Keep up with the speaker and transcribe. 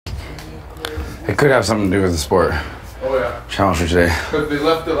It could have something to do with the sport. Oh yeah. Challenge for today. Because they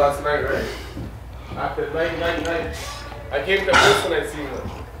left it last night, right? After night. I came to this and I seen them.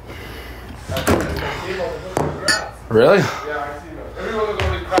 I came on the grass. Really? Yeah, I seen them. Everyone was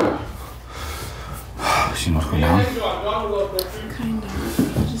already cracked. She must go down. Kind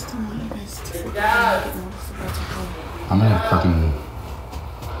of. I just don't want you guys to forget about I'm gonna fucking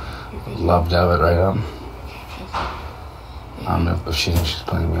loved of it right now. If she thinks she's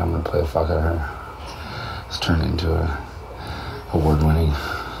playing me, I'm gonna play the fuck out of her. It's turned into a award-winning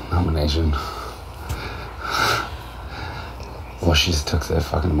nomination. Well, she just took the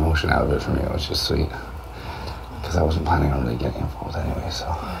fucking emotion out of it for me, which is sweet. Because I wasn't planning on really getting involved anyway, so.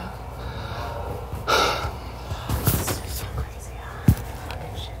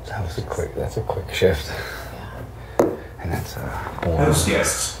 That's a quick shift. Yeah. And that's House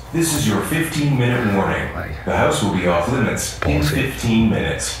guests, this is your 15-minute warning. The house will be off limits in 15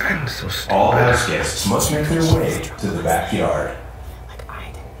 minutes. I'm so stupid. All house guests must make their way to the backyard. Like,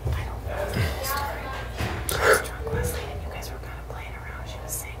 I don't know the story. She was drunk last night and you guys were kind of playing around. She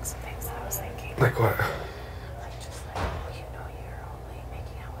was saying some things that I was thinking. Like what? Like, just like, oh, you know you're only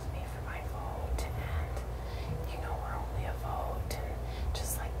making out with me for my vote, and you know we're only a vote, and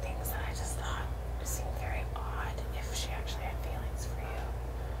just like things that I just thought seemed very odd if she actually had feelings for you.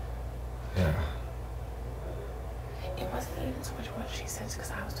 Yeah. It wasn't even so much what she said, because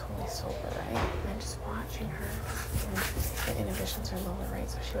I was totally sober, right? And just watching her, and the inhibitions are lower, right?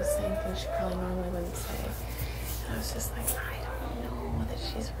 So she was saying things she probably normally wouldn't say. And I was just like, I don't know that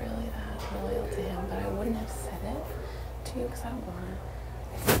she's really that loyal to him, but I wouldn't have said it to you because I don't want to.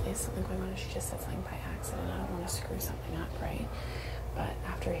 If there is something going on and she just said something by accident, I don't want to screw something up, right? But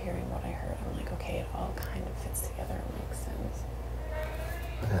after hearing what I heard, I'm like, okay, it all kind of fits together and makes sense.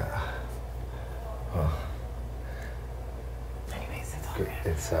 Yeah. Well. Anyways, it's all good.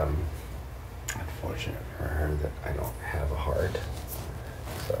 It's unfortunate for her that I don't have a heart.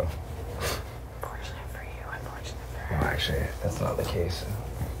 So. Fortunate for you, unfortunate for her. Well, actually, that's not the case.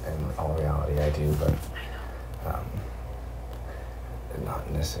 In all reality, I do, but I know. not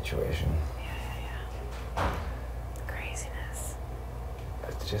in this situation. Yeah. Craziness.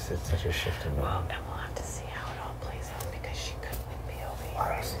 It's such a shift in Well, and we'll have to see how it all plays out because she could win POV.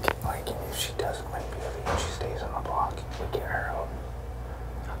 I was thinking, like, if she doesn't win POV and she stays on the block, we get her out.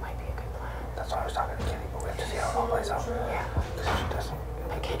 That might be a good plan. That's why I was talking to Kitty, but we have to see how it all plays out. Yeah. Because if she doesn't,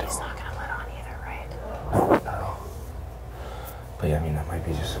 But Katie's not gonna let on either, right? No. But yeah, I mean, that might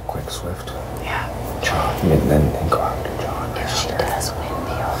be just a quick, swift. Yeah. John, and then go after John. If she does win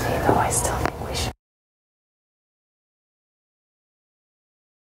POV, though, I still think we should.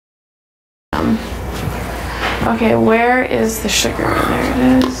 Okay, where is the sugar?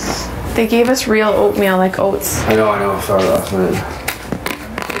 There it is. They gave us real oatmeal, like oats. I know, I saw it last night.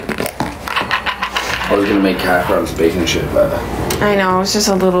 I was gonna make macarons, bacon shit, but I know, it was just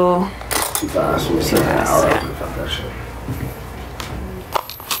a little too fast. We spent an hour on that shit.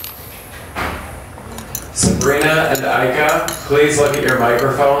 Sabrina and Aika, please look at your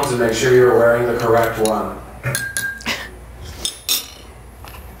microphones and make sure you're wearing the correct one.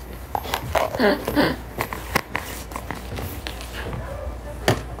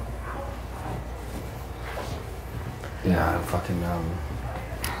 Yeah, I'm fucking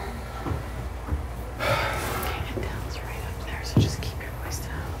Intel's right up there, so just keep your voice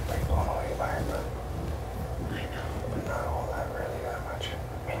down. like blown away by it, but I know. not all that really that much.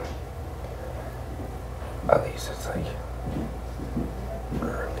 I mean, at least it's like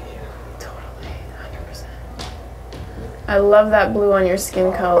early. Totally, 100%. I love that blue on your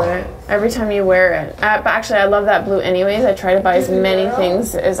skin color. Every time you wear it. But actually, I love that blue anyways. I try to buy as many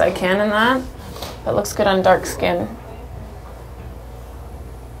things as I can in that. That looks good on dark skin.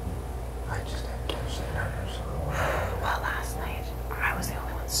 I just can't say that. Well, last night, I was the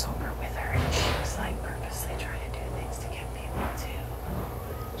only one sober with her, and she was like purposely trying to do things to get people to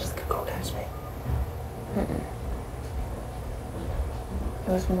Just go dance me.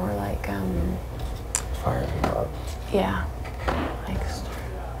 It was more like, Fire me up. yeah, like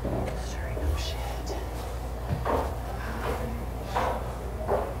stirring up shit.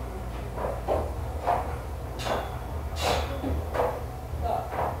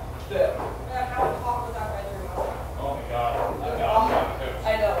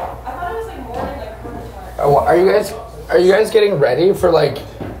 Are you guys getting ready for like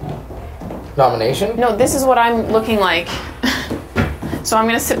nomination? No, this is what I'm looking like. So I'm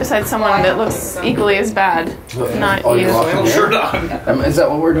gonna sit beside someone that looks equally as bad. Not you. Shirt on. Is that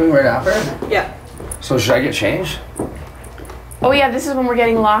what we're doing right after? Yeah. So should I get changed? Oh yeah, this is when we're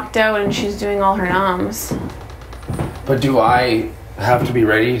getting locked out and she's doing all her noms. But do I have to be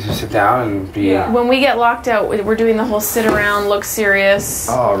ready to sit down and be. Yeah. When we get locked out, we're doing the whole sit around, look serious.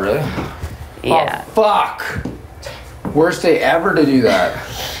 Oh, really? Yeah. Oh, fuck. Worst day ever to do that.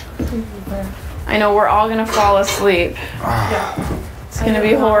 I know we're all gonna fall asleep. Yeah. It's gonna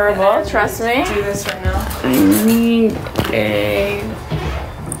be horrible. Trust me. Do this right now.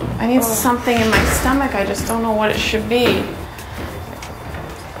 I need something in my stomach. I just don't know what it should be.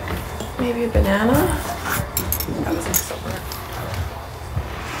 Maybe a banana? That was so weird.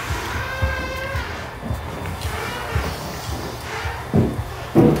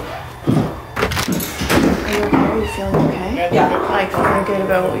 Are you okay? Are you feeling okay? Yeah. Like feeling good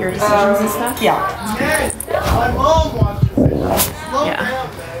about your decisions and stuff? Yeah. My mom watches it. Slow Yeah. down,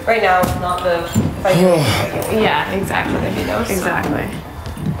 man. Right now, not the fight. Yeah, exactly. Exactly.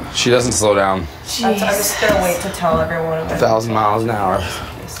 She doesn't slow down. I'm just gonna wait to tell everyone about 1,000 miles an hour.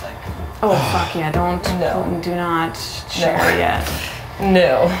 Oh fuck yeah! Do not share yet.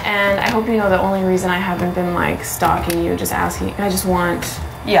 No. And I hope you know the only reason I haven't been like stalking you, just asking. I want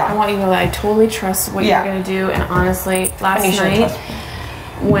you to know that I totally trust what you're gonna do. And honestly, last night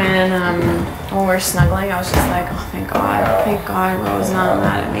when we're snuggling, I was just like, oh thank God, Rose not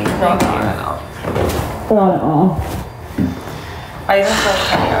mad at me. Thank you. Not at all. I even told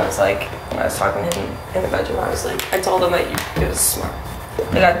Kenny, I was like, when I was talking to him in the bedroom, I was like, I told him that it was smart.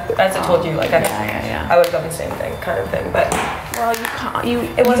 Like as I told you, like I would have done the same thing, kind of thing. But well,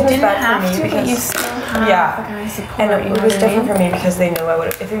 it wasn't didn't as bad have for me to, because but you still have the guy support. And it was different for me because they knew I would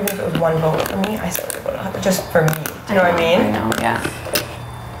have. If even if it was one vote for me, I still would have. Just for me, do you know what I mean? I know, yeah.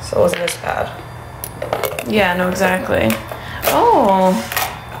 So it wasn't as bad. Yeah, no, exactly. Oh,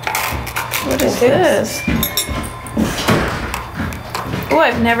 what is this? Oh,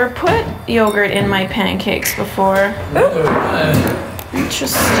 I've never put yogurt in my pancakes before.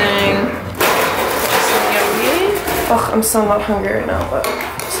 Interesting. Ugh, I'm so not hungry right now, but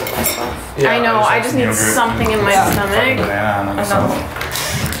I know, I just need something in my stomach. Banana and I some know.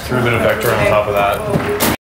 Threw a bit of vector on top of that.